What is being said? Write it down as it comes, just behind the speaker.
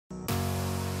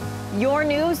Your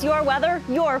news, your weather,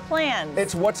 your plans.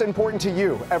 It's what's important to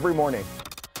you every morning.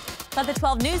 Let the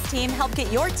 12 News team help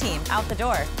get your team out the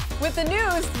door. With the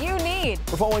news you need.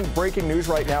 We're following breaking news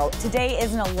right now. Today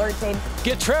is an alert day.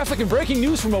 Get traffic and breaking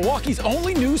news from Milwaukee's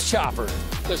only news chopper.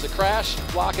 There's a crash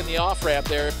blocking the off-ramp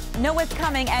there. Know what's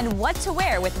coming and what to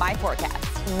wear with my forecast.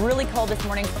 Really cold this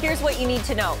morning. Here's what you need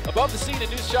to know. Above the scene in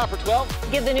News Chopper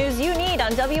 12. Get the news you need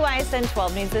on WISN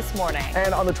 12 News this morning.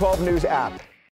 And on the 12 News app.